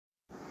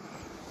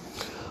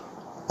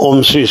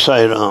Om Sri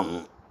Sai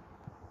Ram.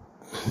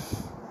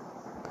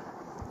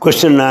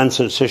 Question and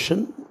answer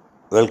session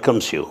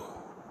welcomes you.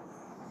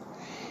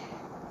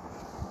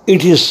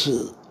 It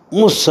is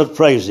most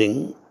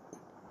surprising,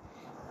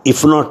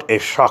 if not a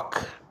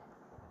shock,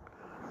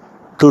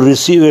 to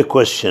receive a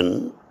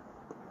question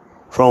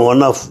from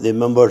one of the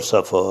members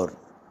of our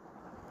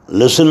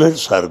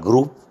listeners or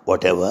group,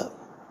 whatever,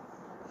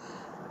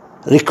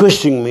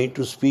 requesting me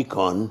to speak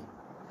on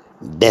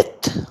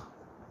death.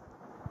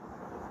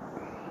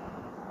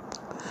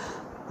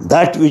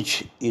 That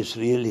which is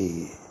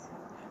really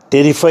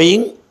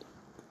terrifying,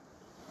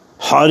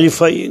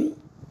 horrifying,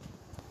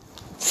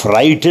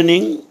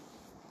 frightening,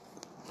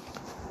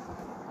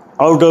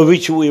 out of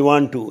which we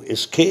want to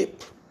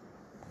escape,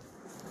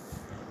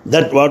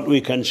 that what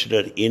we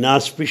consider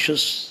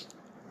inauspicious.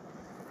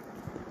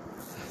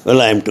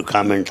 Well, I am to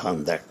comment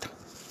on that.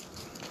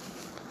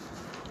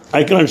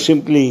 I cannot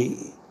simply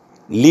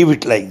leave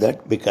it like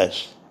that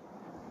because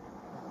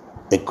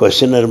the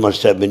questioner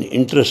must have been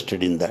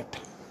interested in that.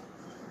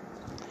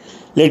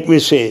 Let me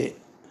say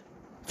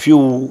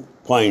few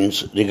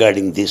points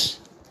regarding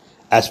this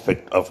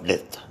aspect of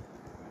death.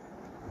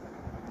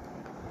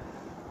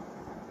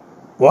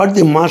 What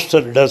the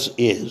master does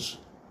is,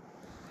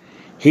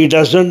 he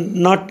doesn't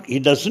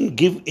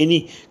give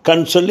any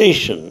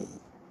consolation.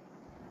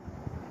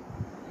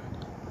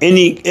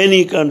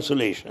 Any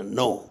consolation,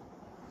 no.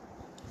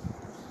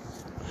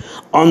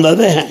 On the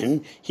other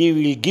hand, he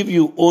will give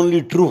you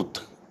only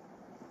truth.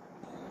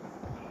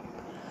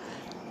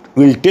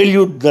 Will tell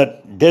you that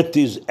death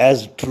is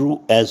as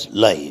true as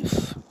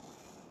life.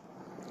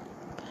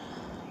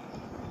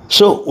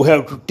 So we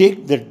have to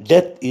take that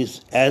death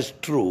is as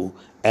true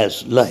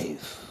as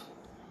life.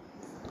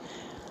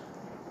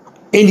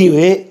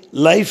 Anyway,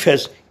 life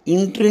has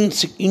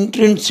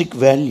intrinsic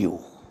value.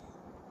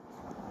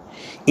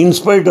 In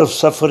spite of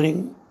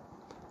suffering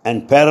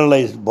and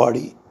paralyzed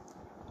body,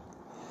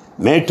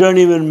 may turn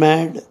even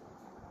mad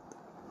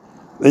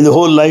when the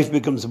whole life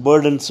becomes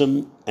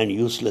burdensome and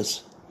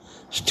useless.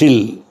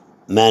 Still,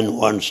 man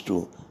wants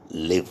to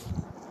live.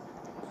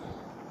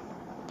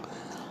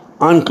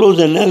 On close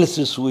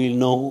analysis, we will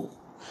know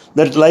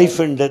that life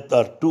and death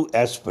are two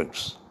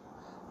aspects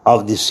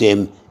of the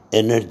same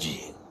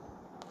energy.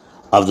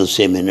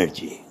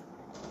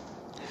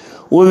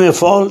 We may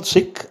fall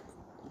sick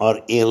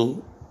or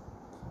ill,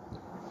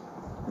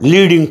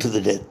 leading to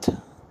the death.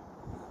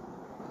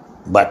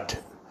 But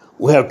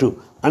we have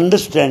to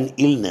understand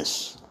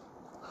illness,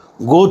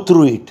 go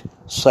through it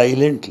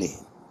silently.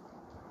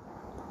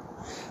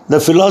 The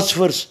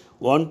philosophers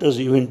want us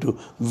even to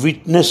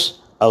witness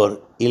our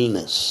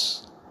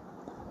illness,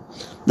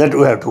 that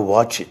we have to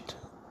watch it.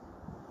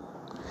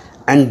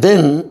 And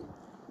then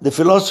the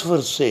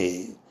philosophers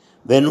say,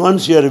 when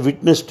once you are a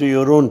witness to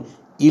your own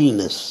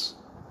illness,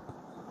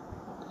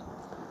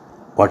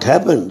 what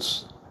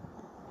happens?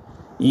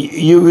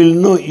 You'll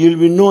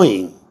be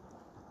knowing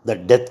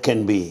that death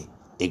can be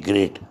a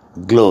great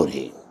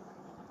glory.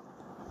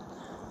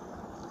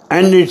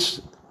 And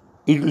it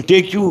will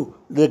take you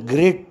the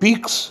great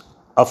peaks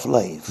of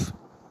life.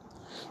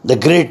 The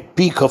great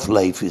peak of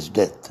life is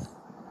death.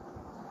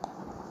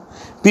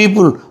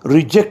 People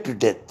reject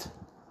death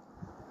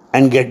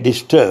and get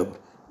disturbed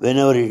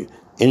whenever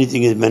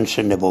anything is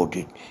mentioned about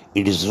it.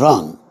 It is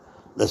wrong.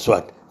 That's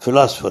what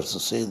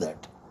philosophers say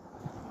that.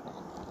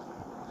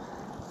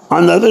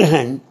 On the other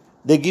hand,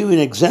 they give an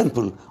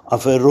example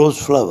of a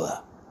rose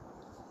flower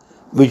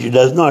which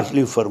does not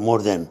live for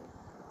more than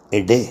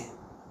a day.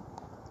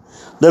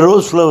 The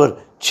rose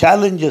flower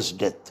challenges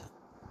death.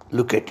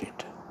 Look at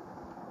it.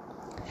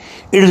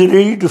 It is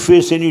ready to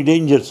face any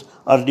dangers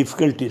or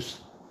difficulties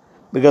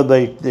because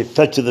by the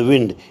touch of the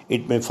wind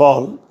it may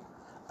fall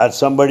or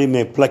somebody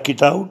may pluck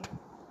it out.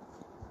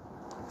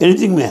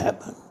 Anything may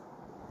happen.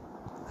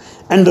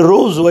 And the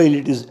rose, while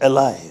it is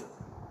alive,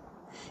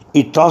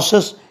 it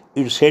tosses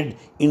its head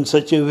in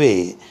such a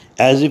way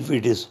as if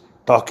it is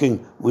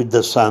talking with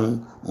the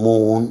sun,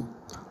 moon,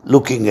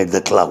 looking at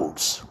the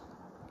clouds.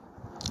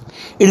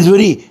 It is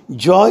very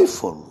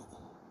joyful.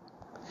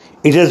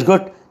 It has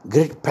got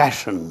great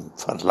passion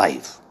for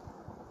life.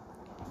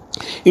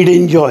 It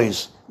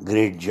enjoys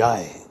great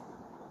joy.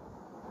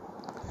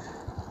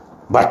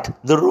 But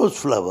the rose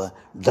flower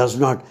does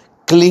not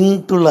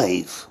cling to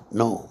life,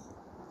 no.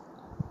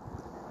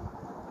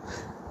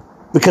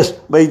 Because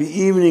by the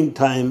evening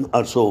time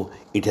or so,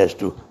 it has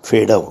to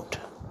fade out.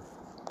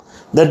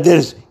 That there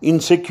is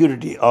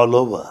insecurity all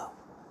over.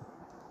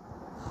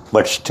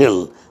 But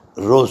still,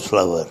 rose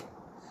flower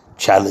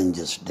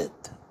challenges death.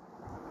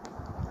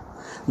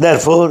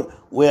 Therefore,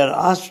 we are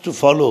asked to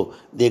follow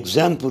the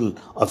example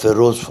of a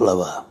rose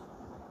flower,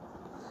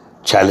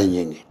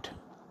 challenging it,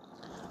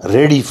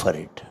 ready for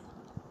it.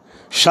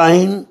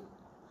 Shine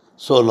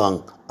so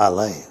long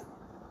alive.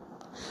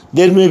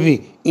 There may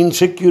be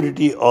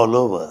insecurity all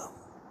over.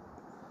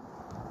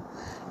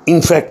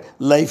 In fact,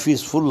 life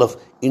is full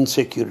of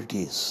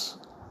insecurities.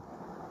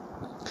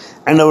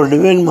 And our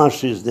Divine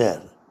Master is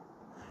there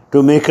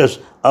to make us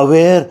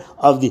aware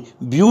of the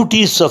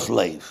beauties of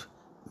life.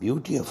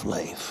 Beauty of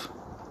life.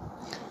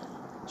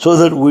 so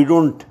that we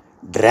don't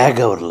drag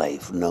our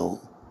life.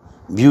 No,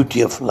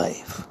 beauty of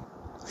life.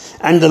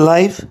 And the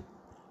life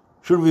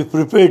should be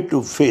prepared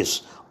to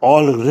face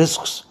all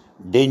risks,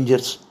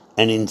 dangers,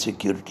 and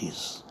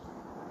insecurities.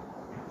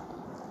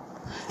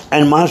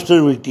 And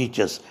Master will teach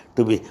us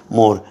to be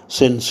more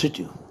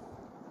sensitive.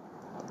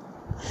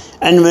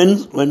 And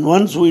when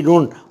once we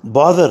don't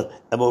bother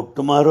about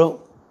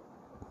tomorrow,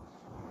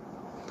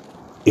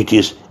 it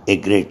is a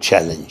great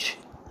challenge.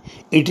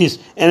 It is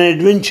an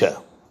adventure,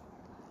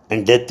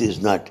 and death is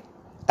not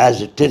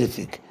as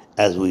terrific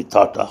as we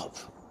thought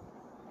of.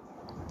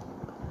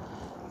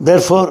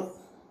 Therefore,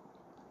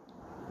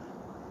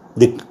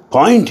 the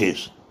point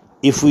is,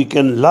 if we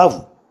can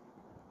love,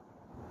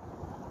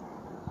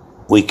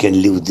 we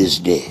can live this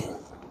day.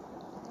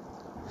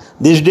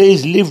 This day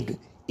is lived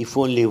if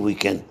only we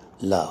can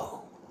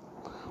love.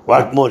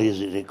 What more is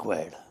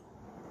required?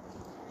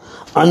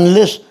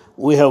 Unless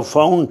we have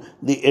found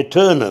the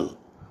eternal,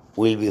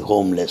 we will be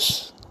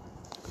homeless.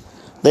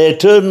 The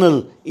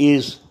eternal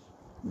is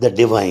the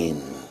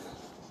divine.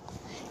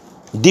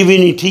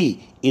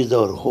 Divinity is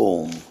our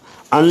home.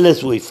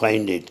 Unless we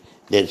find it,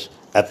 there is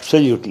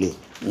absolutely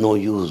no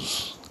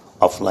use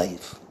of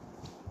life.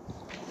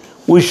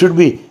 We should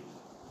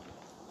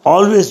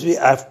always be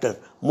after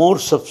more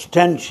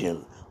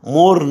substantial,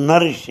 more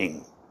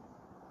nourishing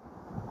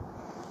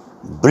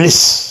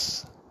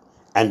bliss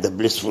and the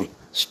blissful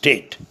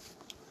state.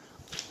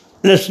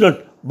 Let's not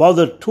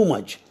bother too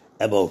much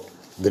about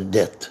the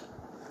death.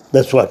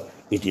 That's what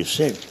it is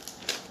said.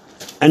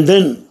 And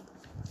then,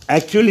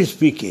 actually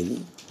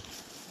speaking,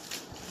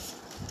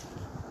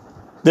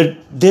 the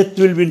death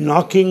will be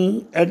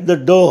knocking at the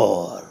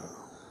door.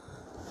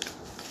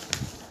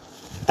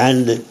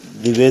 And the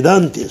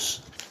Vedantis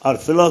or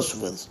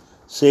philosophers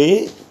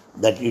say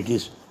that it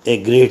is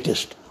a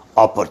greatest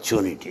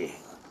opportunity.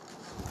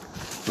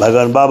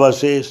 Bhagavan Baba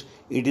says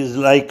it is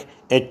like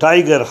a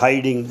tiger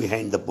hiding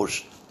behind the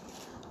bush,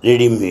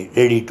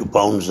 ready to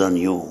pounce on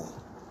you.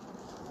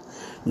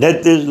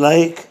 Death is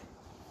like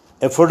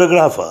a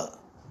photographer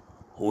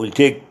who will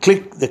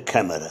click the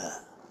camera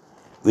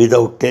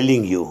without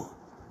telling you,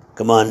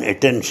 come on,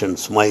 attention,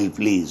 smile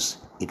please.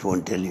 It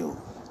won't tell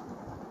you.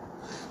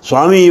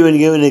 Swami even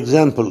gave an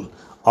example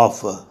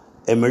of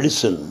a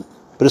medicine,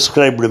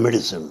 prescribed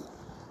medicine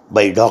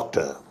by a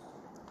doctor.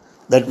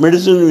 That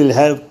medicine will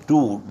have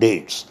two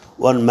dates,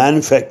 one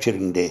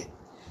manufacturing day,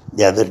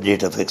 the other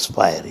date of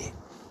expiry.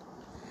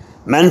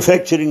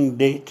 Manufacturing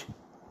date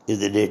is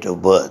the date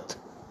of birth.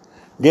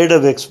 Date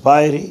of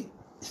expiry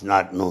is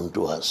not known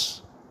to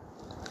us.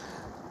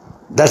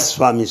 That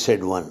Swami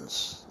said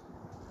once.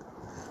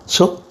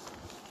 So,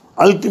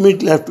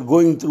 ultimately after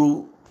going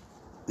through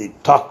the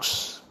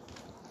talks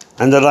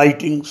and the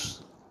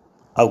writings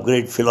of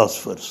great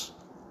philosophers,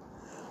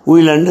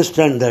 we will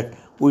understand that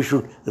we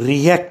should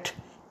react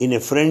in a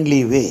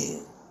friendly way,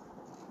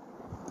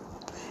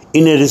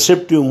 in a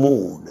receptive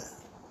mood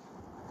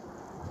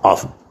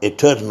of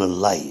eternal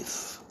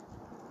life.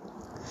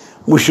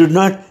 We should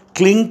not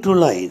cling to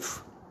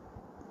life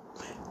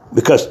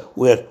because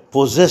we are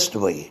possessed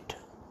by it.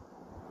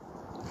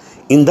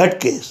 In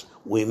that case,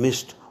 we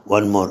missed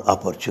one more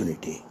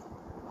opportunity.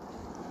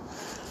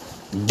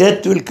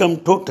 Death will come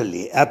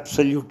totally,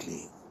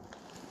 absolutely.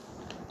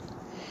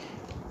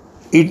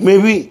 It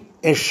may be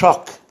a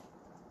shock,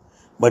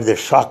 but the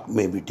shock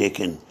may be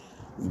taken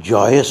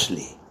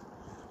joyously,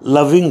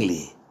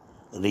 lovingly,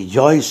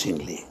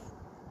 rejoicingly.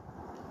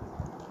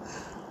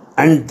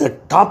 And the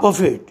top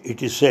of it,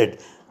 it is said,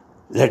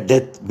 let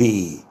death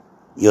be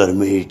your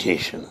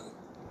meditation.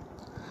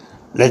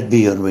 Let be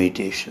your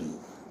meditation.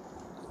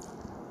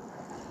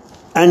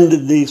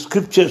 And the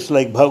scriptures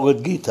like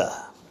Bhagavad Gita,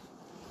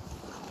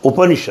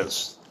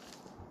 Upanishads,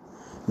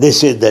 they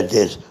say that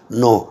there is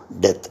no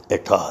death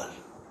at all.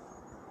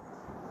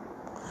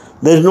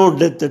 There is no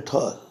death at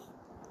all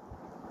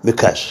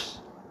because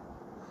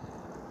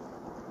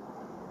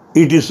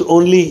it is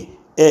only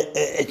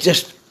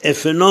just a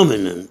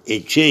phenomenon, a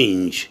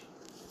change.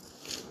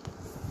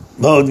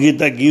 Bhagavad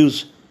Gita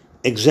gives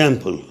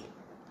example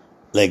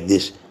like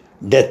this.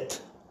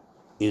 Death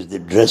is the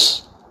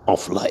dress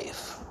of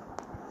life.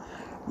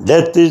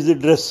 Death is the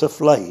dress of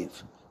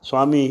life.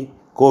 Swami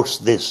quotes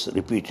this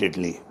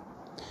repeatedly.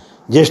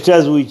 Just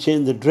as we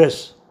change the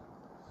dress,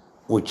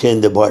 we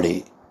change the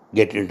body,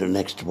 get into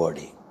next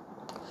body.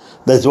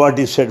 That's what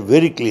is said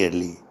very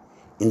clearly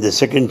in the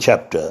second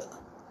chapter,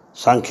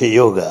 Sankhya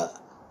Yoga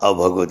of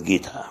Bhagavad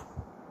Gita.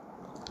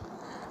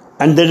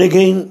 And then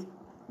again,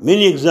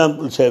 many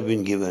examples have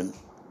been given.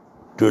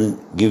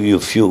 To give you a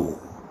few.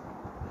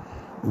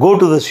 Go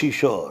to the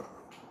seashore.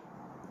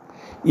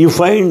 You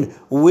find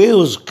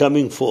waves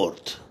coming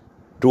forth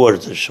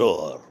towards the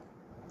shore.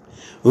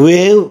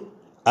 Wave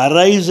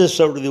arises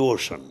out of the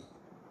ocean,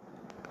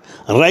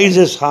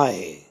 rises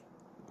high,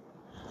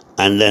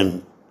 and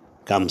then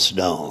comes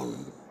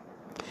down.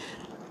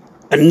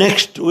 And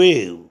next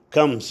wave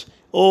comes,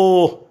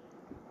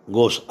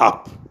 goes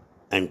up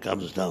and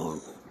comes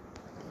down.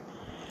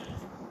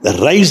 The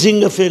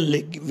rising of a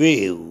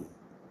wave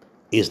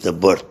is the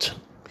birth.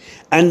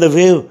 And the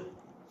wave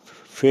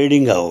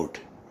fading out,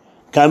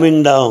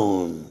 coming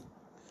down.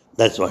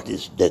 That's what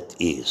his death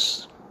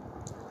is.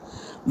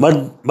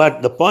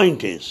 But the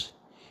point is,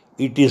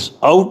 it is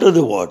out of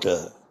the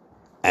water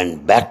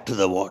and back to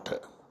the water.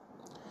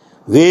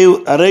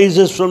 Wave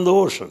arises from the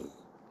ocean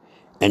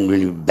and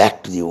will be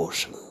back to the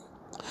ocean.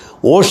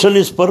 Ocean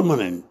is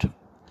permanent.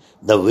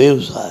 The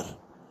waves are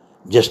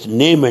just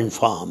name and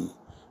form.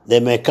 They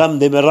may come,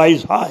 they may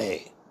rise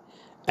high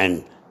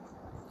and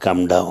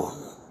come down.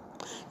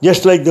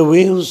 Just like the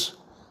waves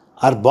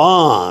are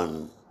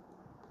born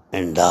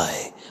and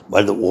die,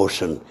 but the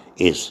ocean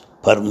is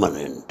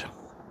permanent.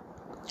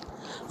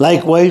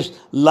 Likewise,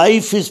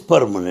 life is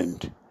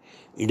permanent.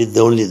 It is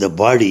only the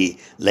body,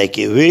 like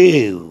a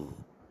wave,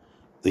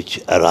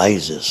 which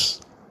arises,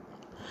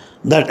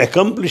 that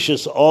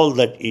accomplishes all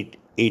that it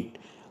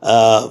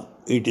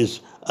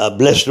is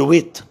blessed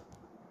with.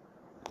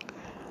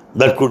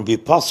 That could be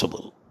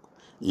possible.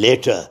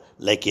 Later,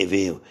 like a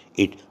wave,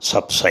 it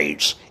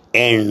subsides,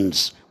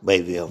 ends by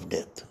way of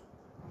death.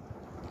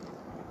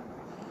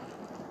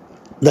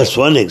 That's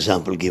one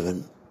example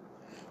given.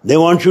 They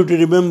want you to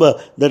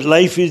remember that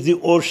life is the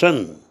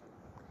ocean.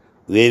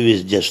 Wave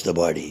is just the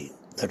body.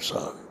 That's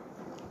all.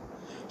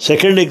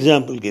 Second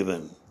example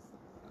given.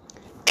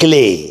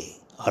 Clay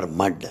or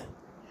mud.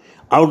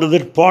 Out of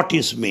that pot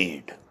is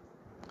made.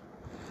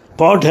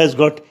 Pot has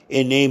got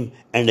a name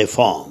and a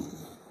form.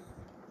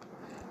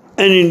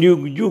 And in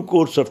due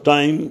course of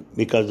time,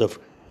 because of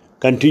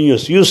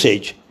continuous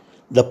usage,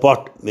 the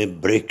pot may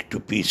break to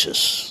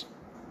pieces.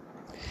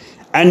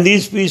 And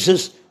these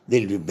pieces,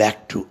 they'll be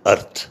back to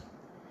earth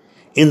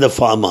in the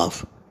form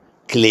of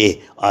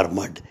clay or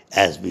mud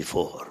as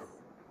before.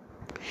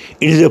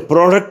 It is a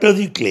product of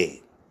the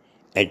clay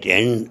at the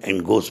end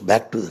and goes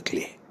back to the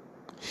clay.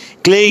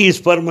 Clay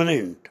is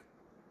permanent,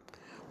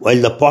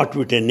 while the pot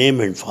with a name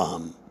and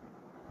form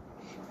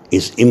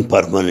is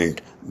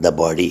impermanent, the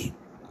body.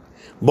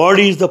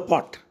 Body is the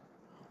pot,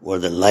 where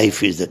the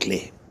life is the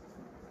clay.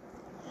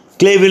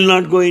 Clay will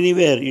not go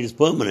anywhere, it is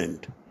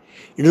permanent.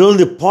 It is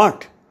only the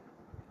pot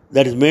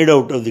that is made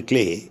out of the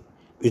clay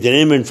with a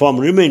name and form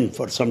remain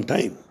for some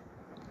time.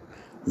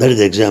 That is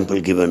the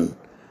example given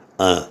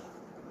by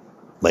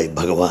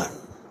Bhagavan.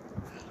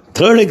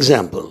 Third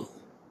example,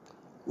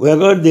 we have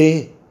got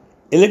the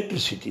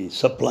electricity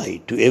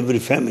supplied to every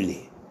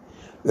family.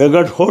 We have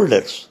got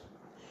holders.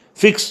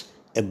 Fix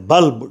a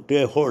bulb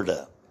to a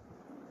holder.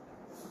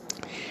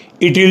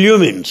 It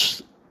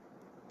illumines.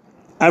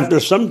 After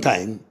some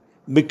time,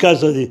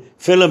 because of the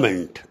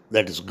filament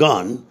that is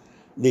gone,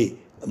 the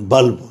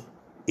bulb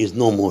is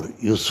no more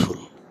useful.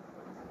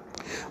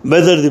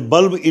 Whether the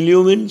bulb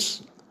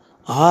illumines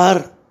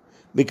or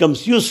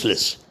becomes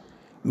useless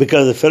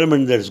because the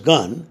filament that is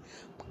gone,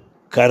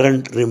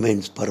 current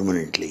remains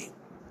permanently.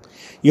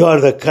 You are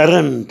the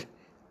current,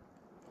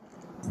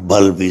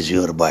 bulb is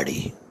your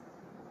body.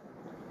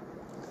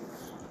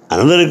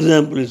 Another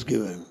example is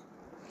given.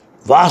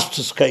 Vast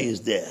sky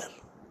is there.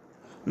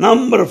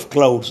 Number of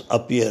clouds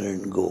appear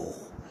and go.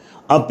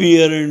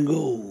 Appear and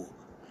go.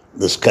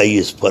 The sky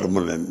is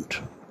permanent.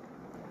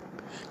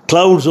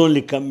 Clouds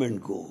only come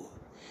and go.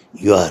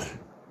 You are,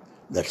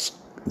 that's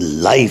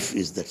life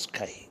is that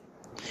sky.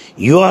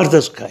 You are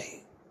the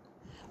sky.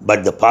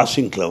 But the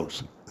passing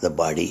clouds, the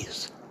body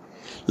is.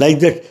 Like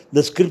that,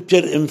 the scripture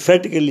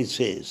emphatically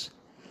says,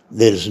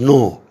 there is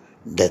no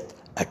death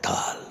at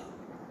all.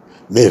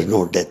 There is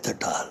no death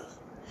at all.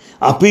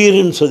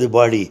 Appearance of the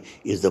body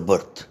is the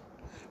birth.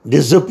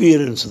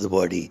 Disappearance of the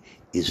body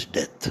is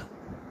death.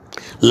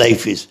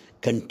 Life is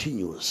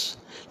continuous.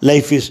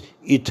 Life is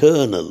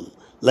eternal.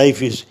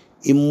 Life is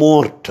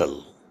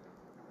immortal.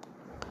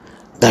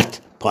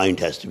 That point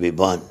has to be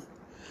born.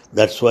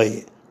 That's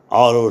why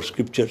all our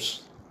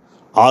scriptures,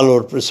 all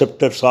our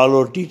preceptors, all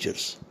our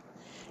teachers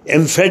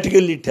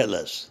emphatically tell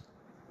us,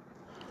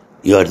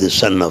 you are the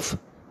son of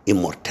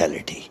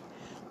immortality.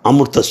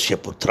 Amrutasya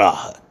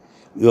putraha.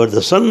 You are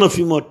the son of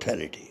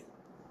immortality.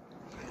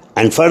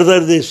 And further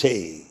they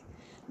say,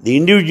 the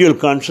individual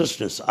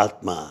consciousness,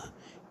 Atma,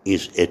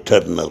 is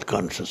eternal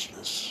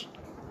consciousness.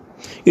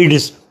 It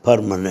is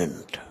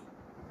permanent.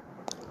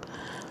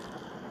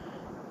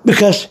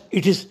 Because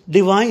it is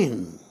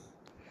divine.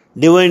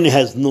 Divine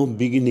has no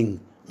beginning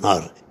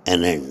nor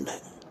an end.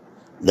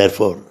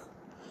 Therefore,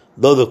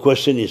 though the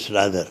question is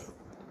rather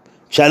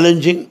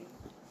challenging,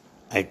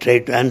 I try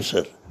to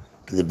answer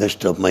to the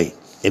best of my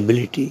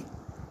ability.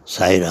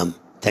 Sai Ram,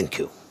 thank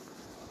you.